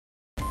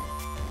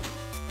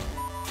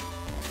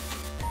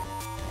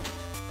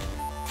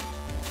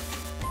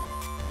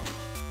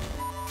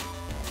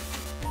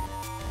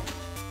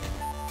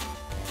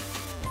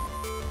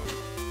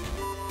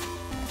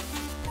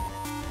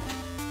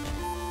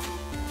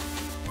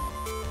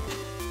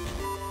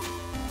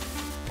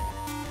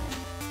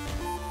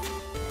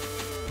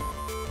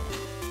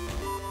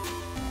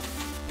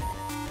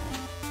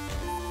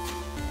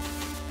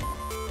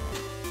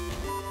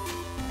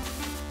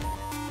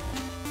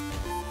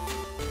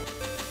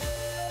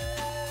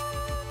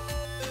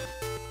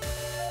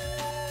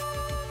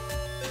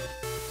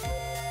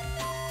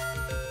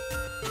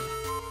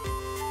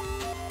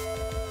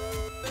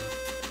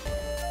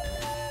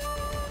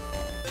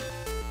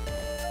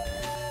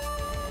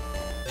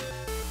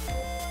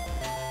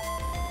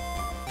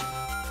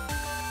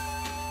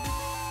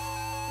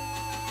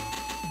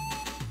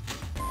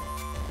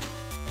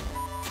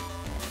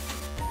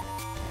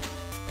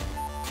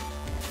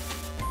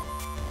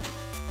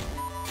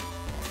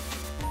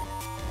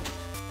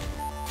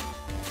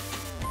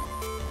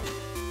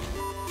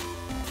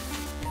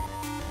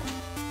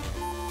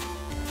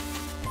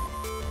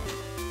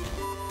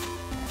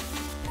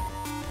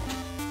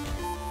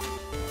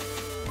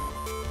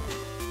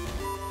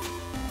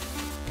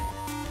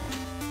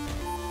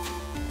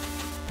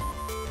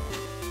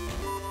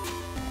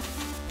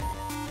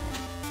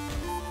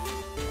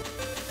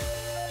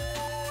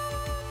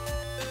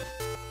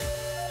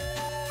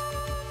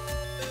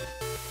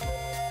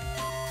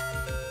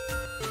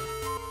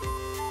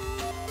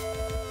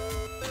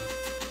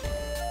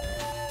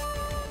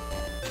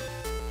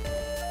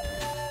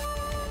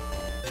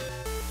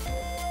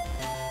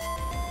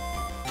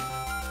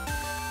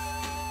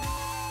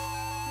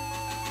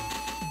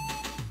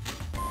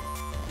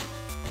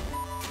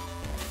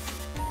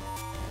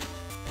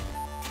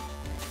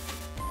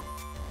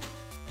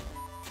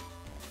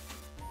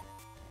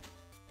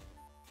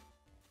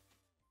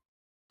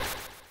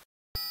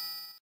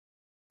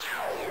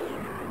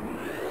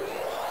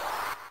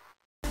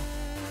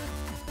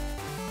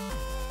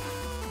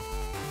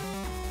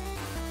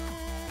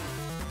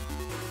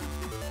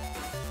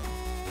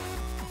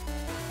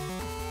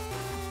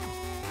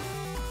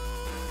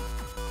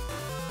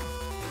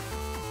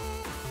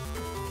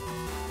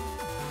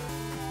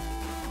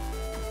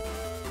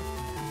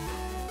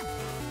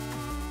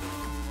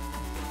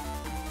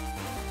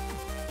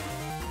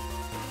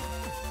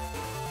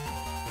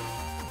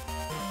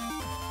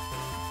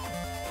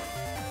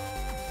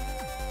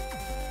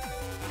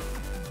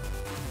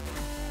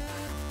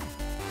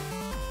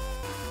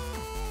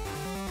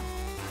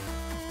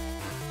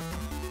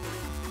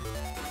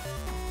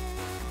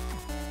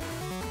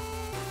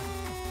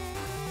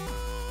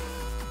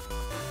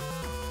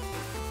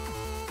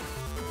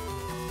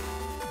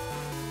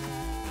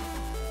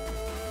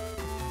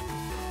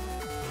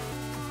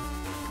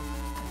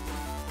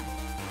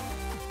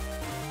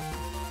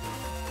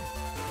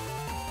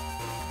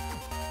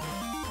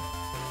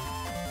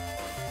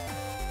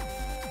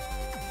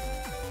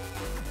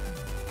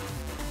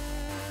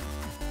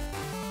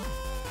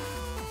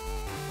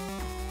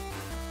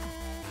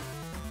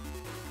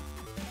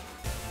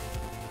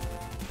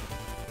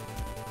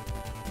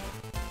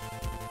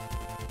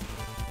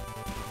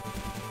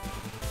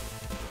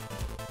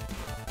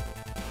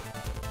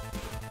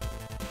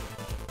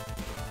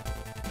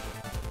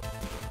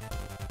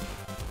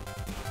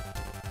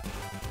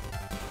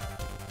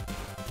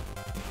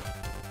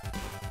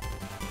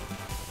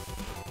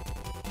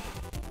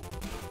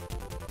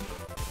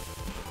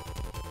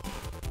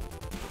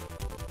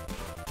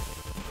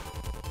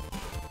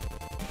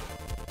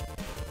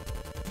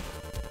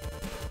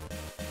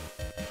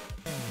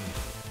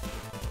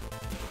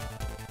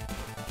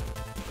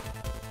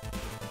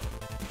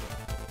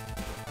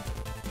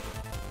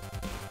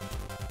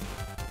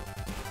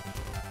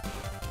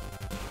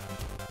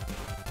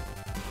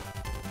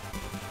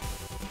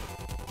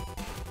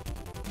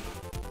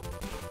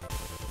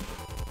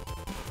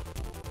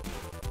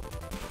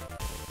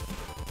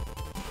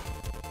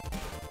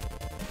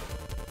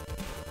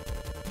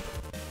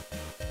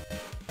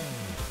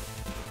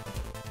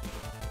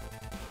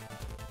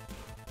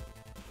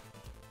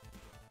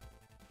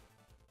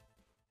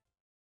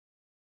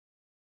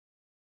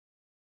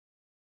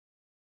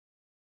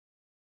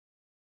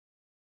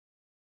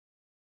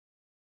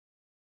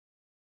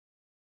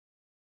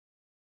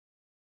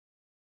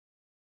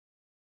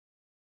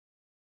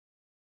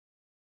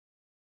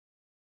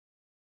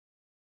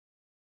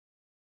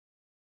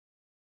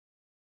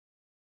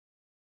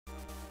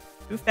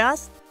Too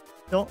fast?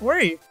 Don't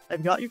worry,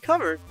 I've got you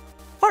covered.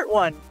 Part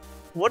 1.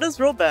 What is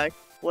rollback?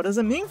 What does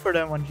it mean for the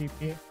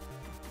N1GP?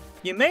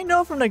 You may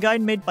know from the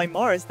guide made by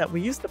Mars that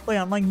we used to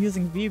play online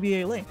using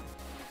VBA Link.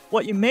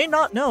 What you may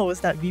not know is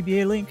that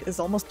VBA Link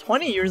is almost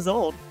 20 years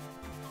old.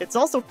 It's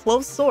also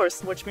closed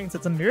source, which means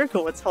it's a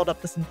miracle it's held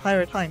up this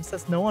entire time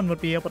since no one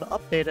would be able to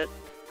update it.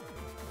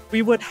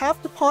 We would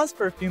have to pause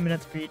for a few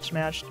minutes for each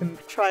match to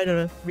try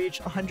to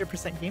reach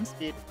 100% game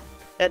speed,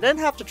 and then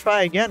have to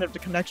try again if the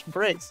connection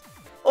breaks,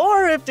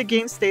 or if the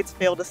game states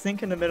fail to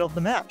sync in the middle of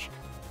the match.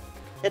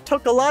 It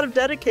took a lot of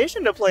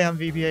dedication to play on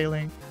VBA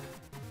Link,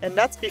 and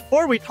that's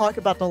before we talk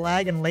about the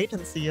lag and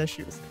latency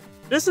issues.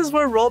 This is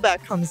where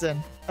rollback comes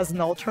in, as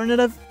an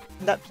alternative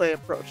netplay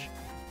approach.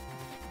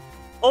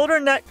 Older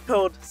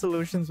netcode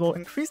solutions will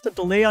increase the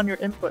delay on your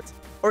inputs,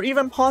 or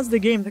even pause the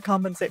game to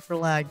compensate for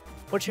lag,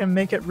 which can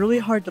make it really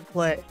hard to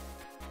play.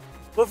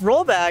 With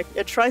rollback,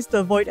 it tries to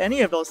avoid any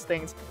of those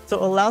things, so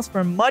it allows for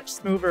a much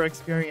smoother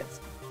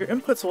experience. Your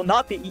inputs will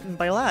not be eaten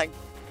by lag.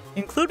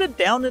 Included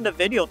down in the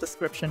video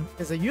description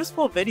is a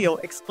useful video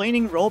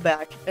explaining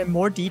rollback in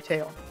more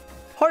detail.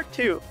 Part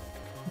 2.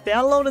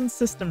 Download and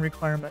system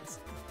requirements.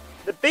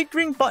 The big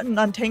green button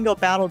on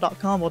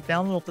tangobattle.com will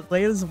download the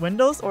latest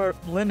Windows or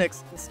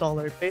Linux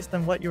installer based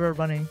on what you are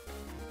running.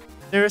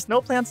 There is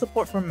no planned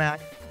support for Mac.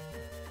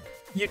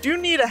 You do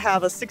need to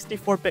have a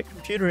 64-bit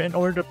computer in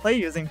order to play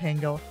using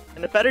Tango,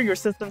 and the better your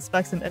system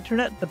specs and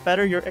internet, the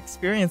better your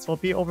experience will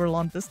be over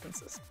long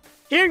distances.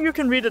 Here you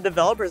can read a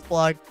developer's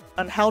blog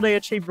on how they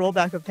achieve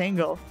rollback of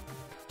Tango.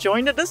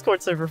 Join the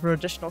Discord server for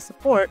additional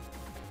support.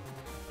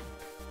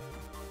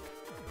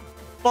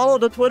 Follow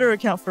the Twitter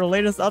account for the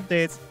latest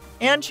updates,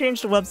 and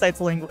change the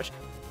website's language.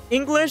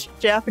 English,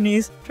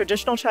 Japanese,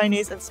 traditional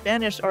Chinese, and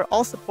Spanish are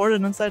all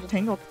supported inside the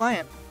Tango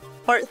client.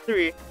 Part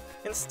 3.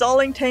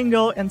 Installing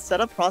Tango and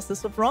setup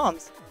process of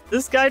ROMs.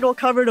 This guide will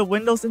cover the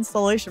Windows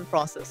installation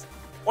process.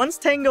 Once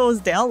Tango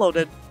is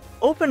downloaded,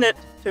 open it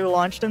to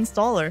launch the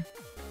installer.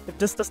 If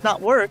this does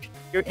not work,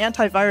 your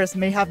antivirus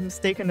may have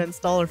mistaken the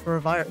installer for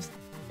a virus.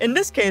 In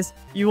this case,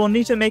 you will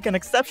need to make an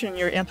exception in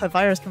your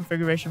antivirus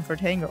configuration for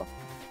Tango.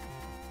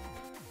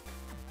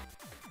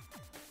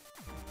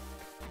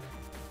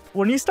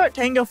 When you start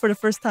Tango for the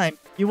first time,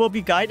 you will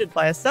be guided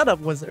by a setup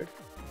wizard.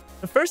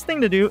 The first thing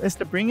to do is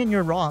to bring in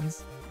your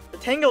ROMs. The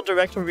Tango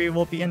directory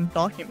will be in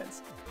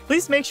Documents.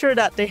 Please make sure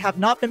that they have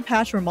not been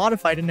patched or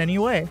modified in any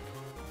way.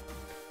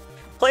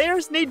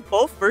 Players need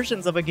both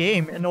versions of a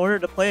game in order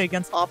to play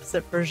against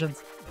opposite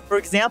versions. For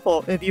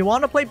example, if you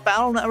want to play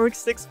Battle Network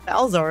 6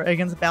 Balzar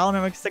against Battle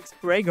Network 6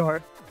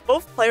 Gregar,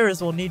 both players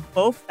will need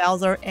both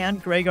Balzar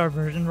and Gregar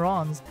version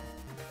ROMs.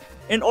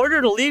 In order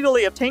to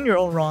legally obtain your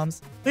own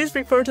ROMs, please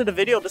refer to the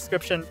video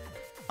description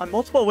on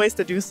multiple ways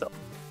to do so.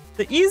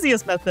 The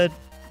easiest method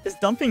is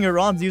dumping your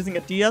ROMs using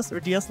a DS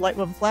or DS Lite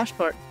with a flash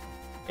card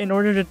in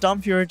order to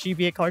dump your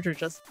GBA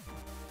cartridges.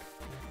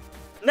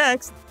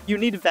 Next, you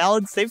need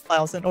valid save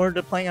files in order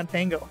to play on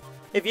Tango.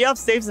 If you have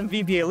saves in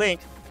VBA Link,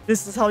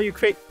 this is how you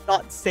create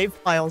 .save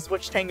files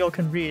which Tango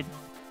can read.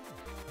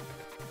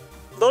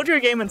 Load your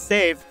game and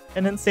save,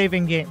 and then save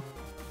in game.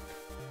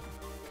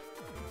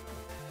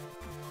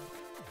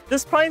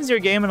 This primes your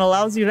game and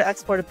allows you to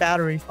export a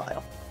battery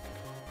file.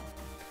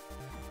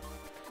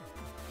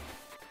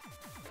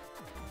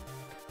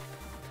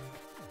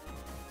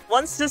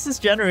 Once this is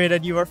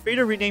generated, you are free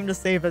to rename the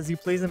save as you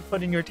please and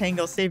put in your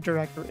Tango save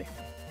directory.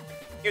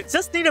 You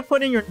just need to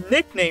put in your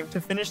nickname to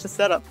finish the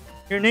setup.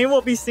 Your name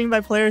will be seen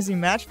by players you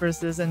match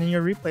versus and in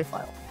your replay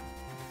file.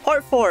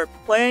 Part 4.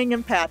 Playing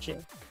and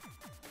patching.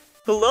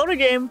 To load a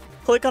game,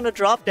 click on the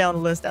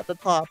drop-down list at the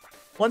top.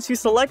 Once you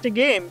select a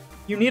game,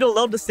 you need to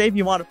load the save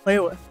you want to play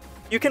with.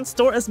 You can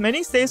store as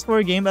many saves for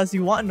a game as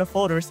you want in the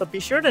folder, so be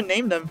sure to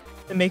name them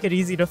to make it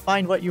easy to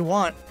find what you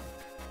want.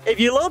 If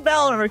you load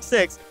Battle Network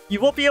 6, you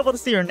will be able to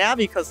see your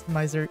Navi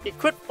customizer,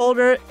 equip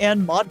folder,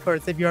 and mod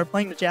cards if you are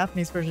playing the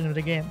Japanese version of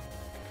the game.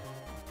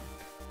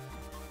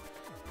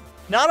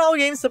 Not all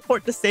games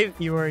support the save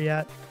viewer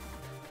yet.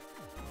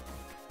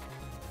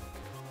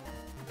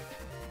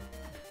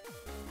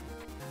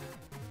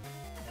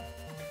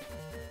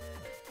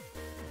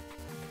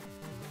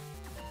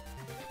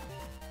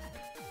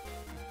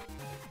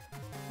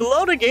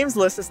 Below the games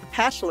list is the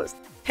patch list.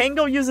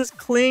 Tango uses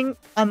cling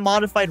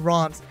unmodified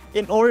ROMs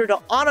in order to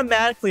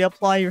automatically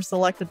apply your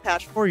selected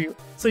patch for you,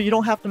 so you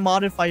don't have to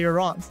modify your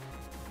ROMs.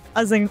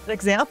 As an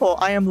example,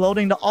 I am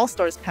loading the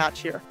All-Stars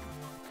patch here.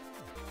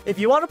 If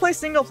you want to play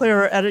single player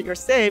or edit your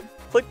save,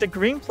 click the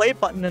green play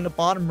button in the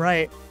bottom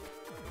right.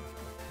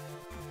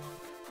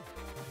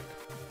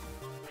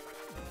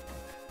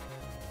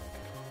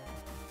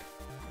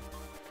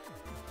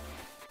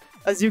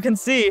 As you can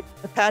see,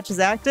 the patch is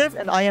active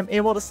and I am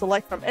able to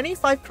select from any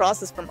 5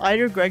 crosses from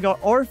either Gregar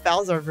or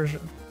Balzar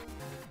version.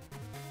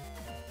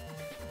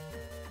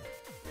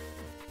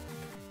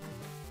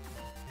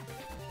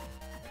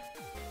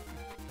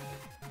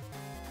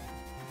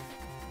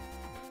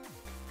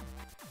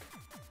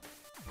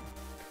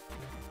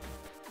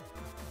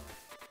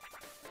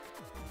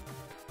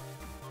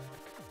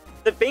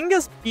 The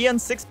Bingus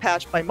BN6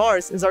 patch by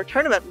Mars is our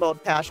tournament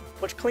mode patch,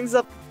 which cleans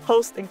up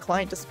host and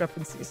client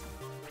discrepancies.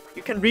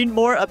 You can read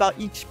more about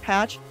each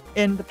patch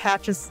in the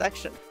patches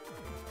section.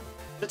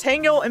 The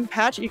Tango and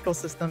patch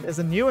ecosystem is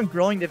a new and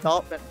growing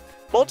development.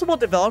 Multiple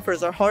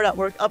developers are hard at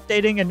work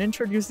updating and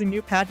introducing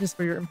new patches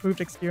for your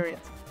improved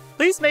experience.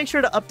 Please make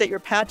sure to update your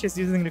patches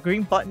using the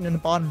green button in the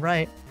bottom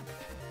right.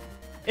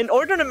 In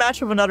order to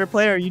match with another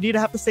player, you need to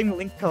have the same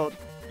link code.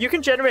 You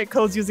can generate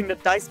codes using the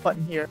dice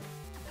button here.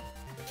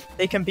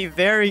 They can be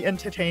very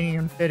entertaining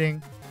and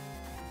fitting.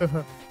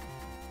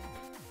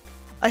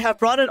 I have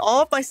brought in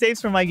all of my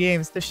saves from my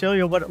games to show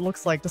you what it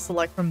looks like to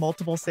select from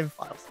multiple save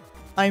files.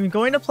 I am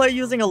going to play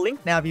using a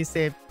link Navi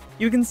save.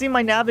 You can see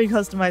my Navi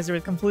customizer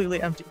is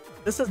completely empty.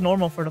 This is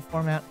normal for the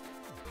format.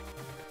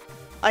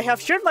 I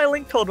have shared my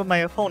link code with my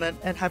opponent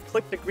and have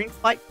clicked the green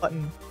fight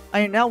button.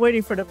 I am now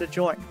waiting for them to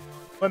join.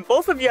 When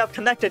both of you have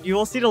connected, you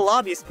will see the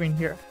lobby screen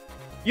here.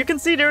 You can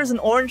see there is an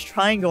orange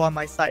triangle on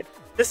my side.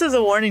 This is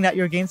a warning that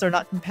your games are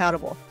not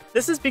compatible.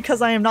 This is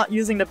because I am not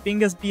using the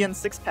Bingus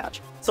BN6 patch,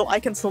 so I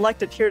can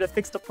select it here to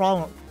fix the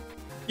problem.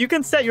 You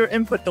can set your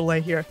input delay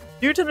here.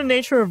 Due to the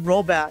nature of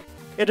rollback,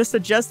 it is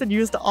suggested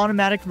use the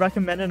automatic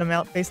recommended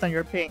amount based on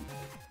your ping.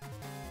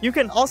 You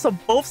can also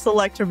both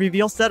select to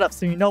reveal setups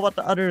so you know what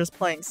the other is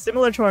playing,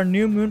 similar to our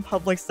new Moon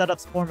Public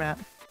setups format.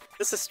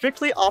 This is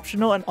strictly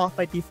optional and off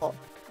by default.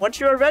 Once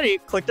you are ready,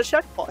 click the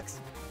checkbox.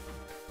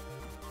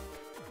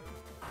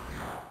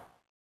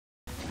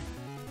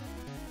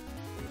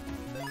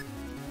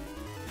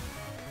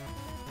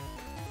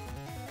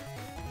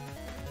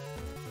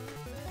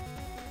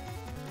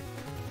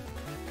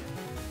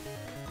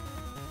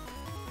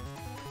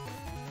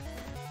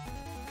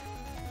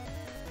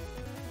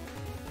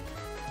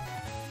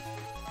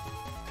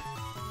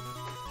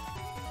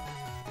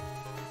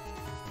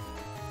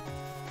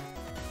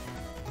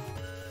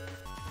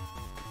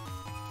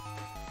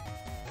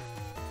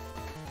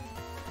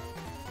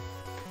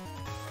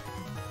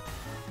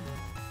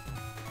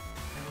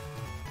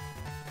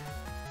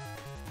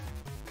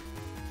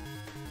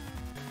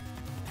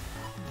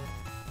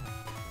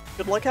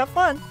 Good luck, have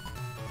fun!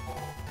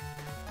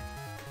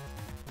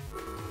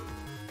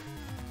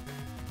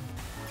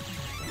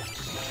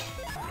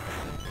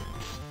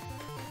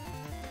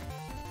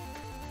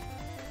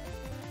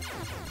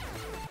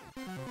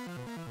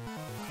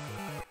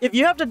 If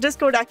you have the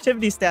Discord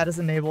activity status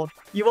enabled,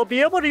 you will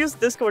be able to use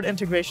Discord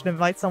integration to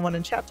invite someone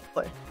in chat to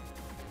play.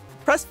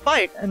 Press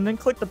fight and then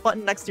click the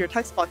button next to your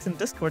text box in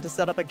Discord to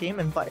set up a game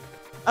invite.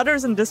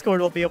 Others in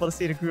Discord will be able to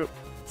see the group.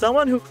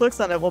 Someone who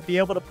clicks on it will be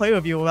able to play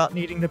with you without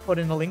needing to put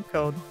in a link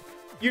code.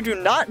 You do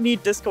not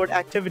need Discord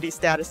activity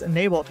status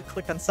enabled to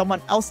click on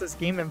someone else's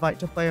game invite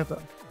to play with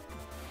them.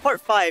 Part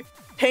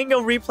 5.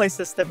 Tango replay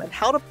system and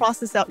how to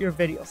process out your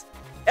videos.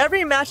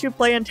 Every match you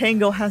play in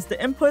Tango has the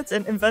inputs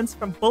and events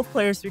from both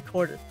players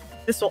recorded.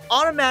 This will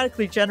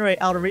automatically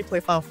generate out a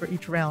replay file for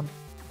each round.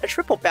 A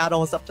triple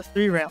battle is up to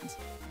 3 rounds.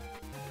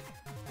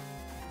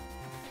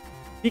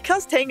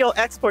 Because Tango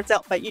exports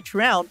out by each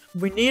round,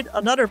 we need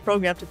another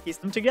program to piece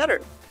them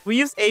together. We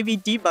use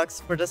AV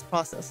debugs for this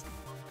process.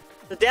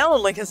 The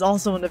download link is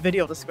also in the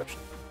video description.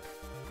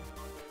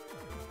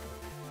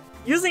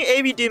 Using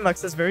AV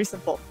debugs is very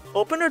simple.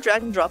 Open or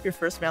drag and drop your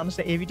first round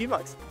into AV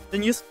debugs.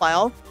 Then use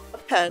File,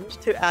 Append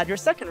to add your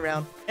second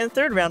round, and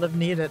third round if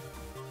needed.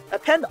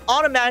 Append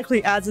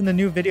automatically adds in the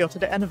new video to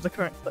the end of the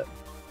current clip.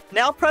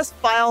 Now press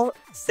File,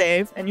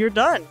 Save, and you're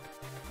done.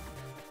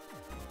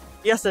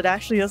 Yes, it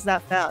actually is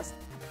that fast.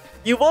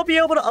 You will be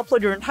able to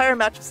upload your entire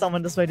match with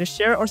someone this way to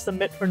share or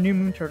submit for New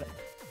Moon Tournament.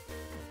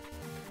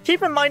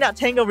 Keep in mind that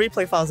Tango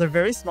replay files are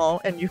very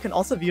small, and you can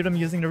also view them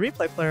using the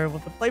replay player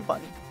with the play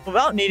button,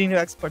 without needing to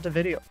export the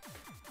video.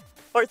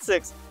 Part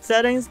 6.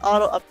 Settings,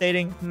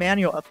 auto-updating,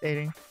 manual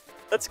updating.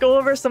 Let's go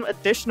over some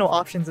additional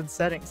options in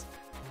settings.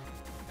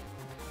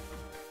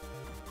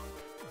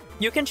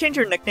 You can change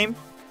your nickname,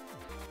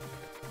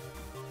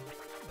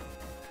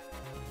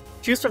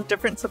 choose from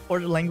different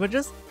supported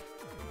languages,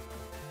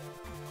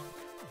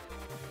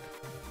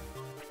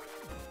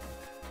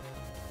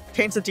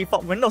 change the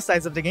default window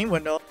size of the game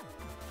window,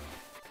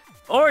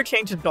 or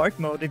change the dark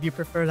mode if you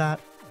prefer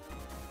that.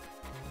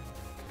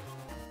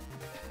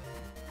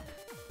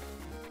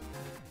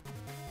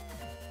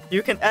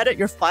 You can edit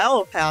your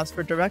file paths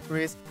for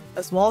directories,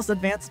 as well as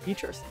advanced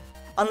features.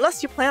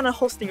 Unless you plan on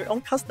hosting your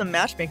own custom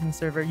matchmaking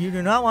server, you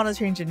do not want to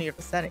change any of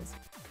the settings.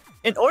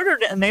 In order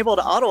to enable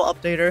the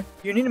auto-updater,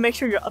 you need to make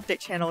sure your update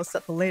channel is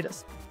set to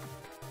latest.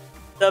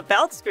 The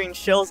About screen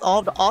shows all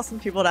of the awesome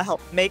people that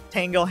help make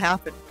Tango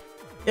happen.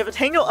 If a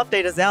Tango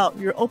update is out,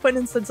 your open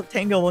instance of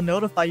Tango will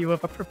notify you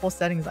with a purple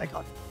settings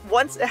icon.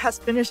 Once it has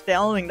finished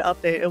downloading the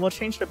update, it will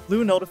change to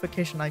blue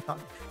notification icon.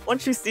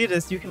 Once you see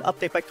this, you can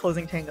update by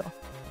closing Tango.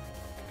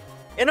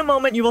 In a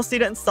moment, you will see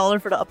the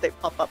installer for the update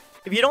pop up.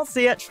 If you don't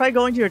see it, try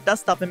going to your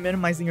desktop and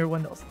minimizing your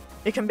windows.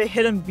 It can be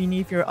hidden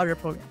beneath your other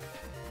program.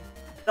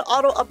 The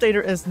auto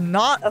updater is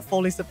not a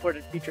fully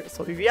supported feature,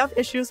 so if you have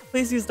issues,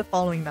 please use the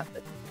following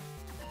method.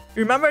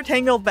 Remember,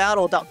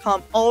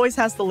 TangoBattle.com always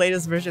has the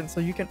latest version,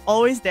 so you can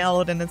always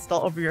download and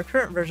install over your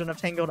current version of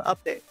Tango to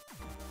update.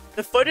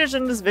 The footage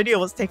in this video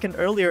was taken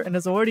earlier and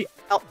is already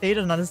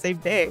outdated on the same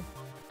day.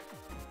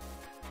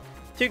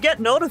 To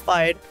get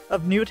notified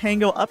of new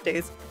Tango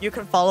updates, you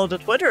can follow the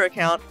Twitter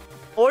account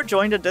or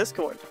join the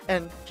Discord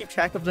and keep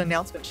track of the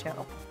announcement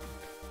channel.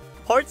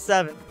 Part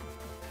 7.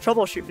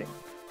 Troubleshooting.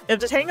 If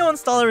the Tango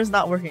installer is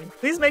not working,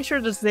 please make sure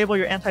to disable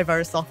your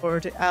antivirus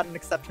software to add an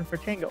exception for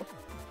Tango.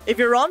 If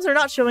your ROMs are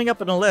not showing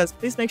up in a list,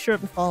 please make sure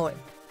of the following.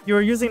 You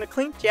are using the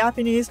clean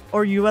Japanese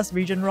or US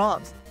region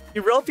ROMs.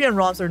 European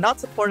ROMs are not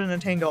supported in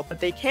Tango, but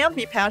they can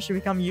be patched to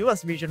become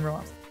US region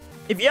ROMs.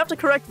 If you have the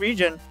correct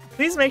region,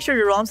 please make sure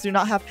your ROMs do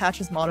not have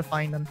patches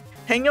modifying them.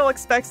 Tango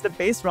expects the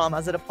base ROM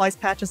as it applies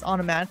patches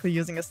automatically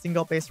using a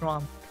single base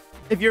ROM.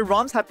 If your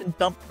ROMs have been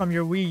dumped from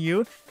your Wii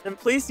U, then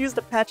please use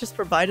the patches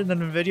provided in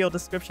the video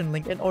description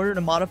link in order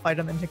to modify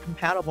them into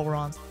compatible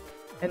ROMs.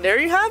 And there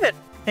you have it!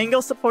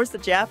 Tango supports the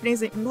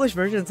Japanese and English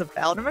versions of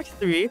Battle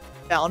 3,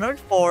 Battle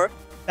 4,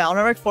 Battle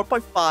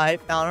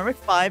 4.5, Battle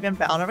 5, and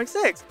Battle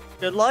 6.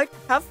 Good luck,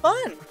 have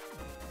fun!